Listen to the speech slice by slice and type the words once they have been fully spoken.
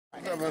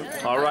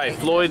All right,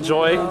 Floyd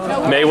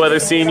Mayweather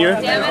Sr,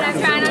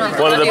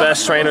 one of the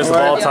best trainers of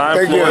all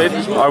time. Floyd,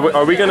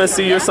 are we going to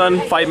see your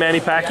son fight Manny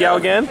Pacquiao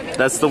again?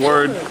 That's the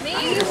word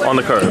on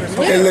the curb.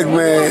 Hey, look,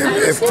 man,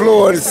 if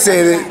Floyd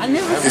said it,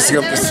 it's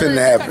finna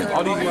happen.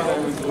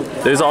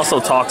 There's also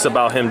talks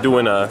about him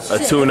doing a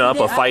tune-up,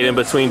 a fight in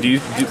between. Do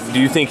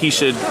you think he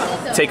should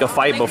take a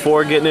fight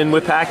before getting in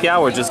with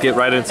Pacquiao, or just get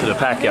right into the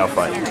Pacquiao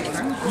fight?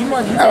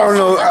 I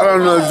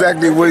don't know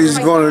exactly what he's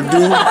going to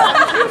do,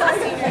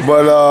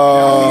 but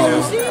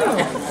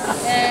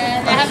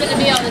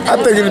I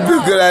think it'd be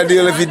a good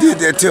idea if he did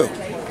that too.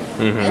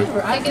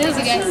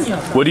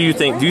 What do you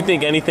think? Do you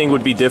think anything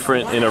would be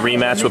different in a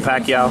rematch with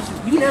Pacquiao?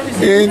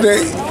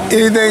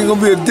 Anything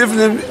gonna be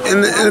different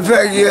in the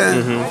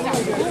Pacquiao?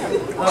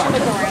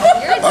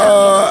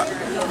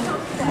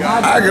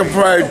 I can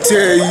probably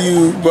tell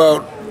you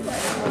about.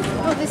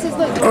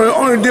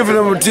 Only difference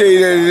I'm gonna tell you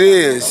that it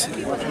is,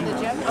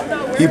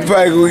 he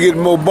probably gonna get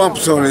more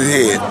bumps on his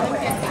head.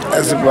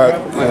 That's about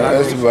it.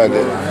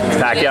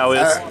 Pacquiao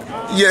is?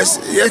 Yes,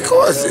 of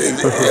course. Of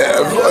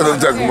course I'm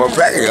talking about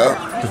Pacquiao.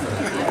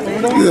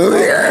 You know,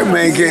 that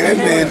man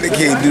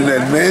can't do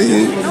nothing, man.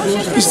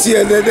 You see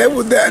that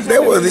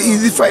was an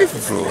easy fight for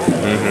Floyd.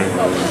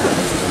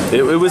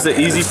 It was an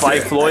easy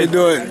fight, Floyd.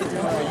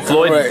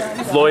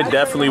 Floyd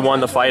definitely won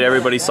the fight.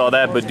 Everybody saw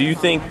that. But do you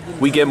think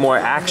we get more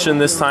action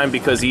this time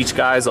because each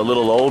guy's a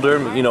little older?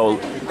 You know,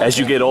 as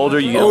you get older,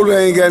 older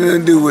ain't got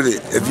nothing to do with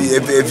it.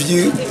 If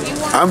you,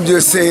 I'm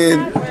just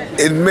saying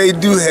it may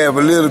do have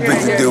a little bit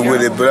to do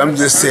with it. But I'm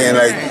just saying,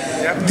 like,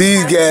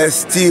 these guys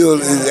still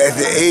is at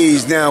the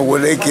age now where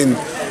they can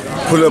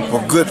put up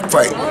a good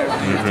fight.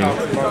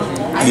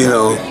 You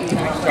know,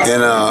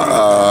 and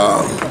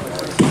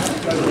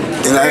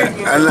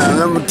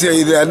I'm gonna tell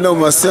you that I know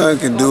my son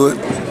can do it,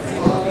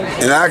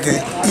 and I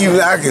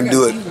can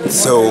do it.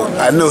 So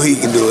I know he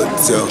can do it.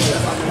 So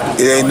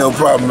it ain't no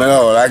problem at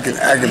all. I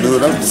can do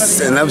it.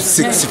 I'm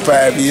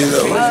 65 years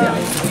old.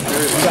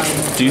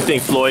 Do you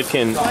think Floyd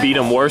can beat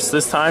him worse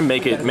this time?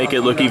 Make it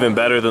look even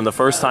better than the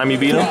first time you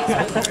beat him?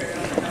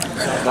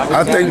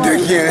 I think that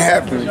can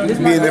happen.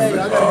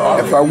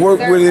 If I work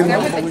with him,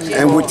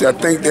 and which I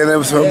think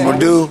that's what I'm gonna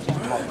do,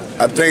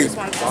 I think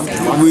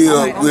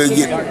we'll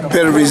get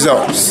better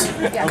results.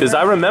 Because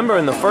I remember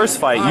in the first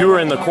fight, you were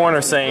in the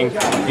corner saying,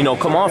 you know,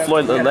 come on,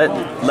 Floyd,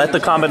 let the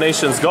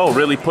combinations go.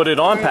 Really put it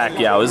on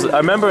Pacquiao. I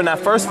remember in that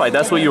first fight,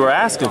 that's what you were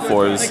asking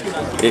for.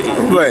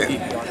 Right.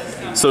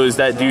 So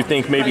do you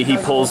think maybe he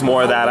pulls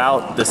more of that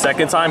out the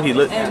second time?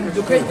 All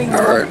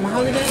right.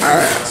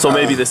 So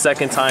maybe the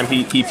second time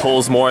he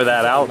pulls more of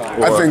that out?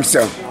 Or? I think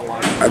so.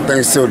 I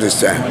think so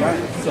this time.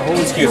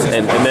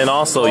 And then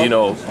also, you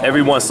know,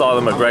 everyone saw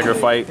the McGregor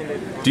fight.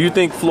 Do you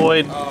think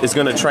Floyd is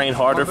going to train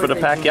harder for the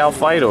Pacquiao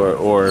fight,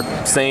 or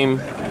same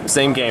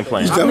game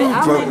plan? You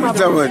talking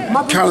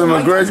about Conor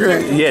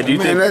McGregor? Yeah. Do you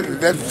think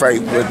that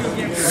fight? But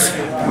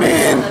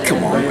man,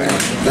 come on, man.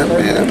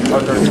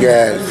 Them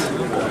guys,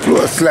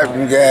 Floyd slapped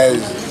them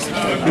guys.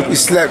 He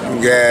slapped them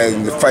guys,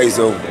 and the fight's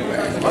over.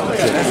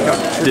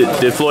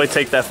 Did Floyd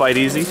take that fight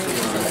easy?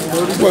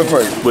 What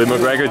fight? With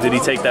McGregor, did he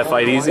take that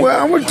fight easy? Well,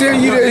 I'm gonna tell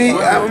you that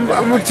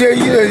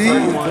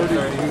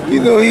he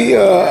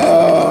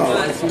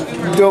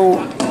don't.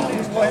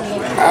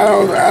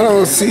 I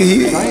don't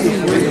see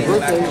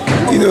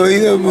he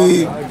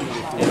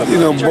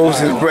don't be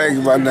boasting and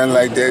bragging about nothing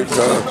like that.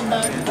 So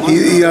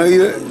he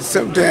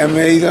sometimes,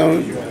 man, he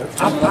don't.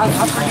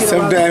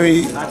 Sometimes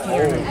he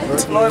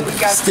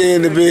stay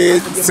in the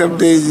bed. Some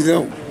days he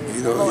don't.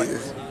 You know.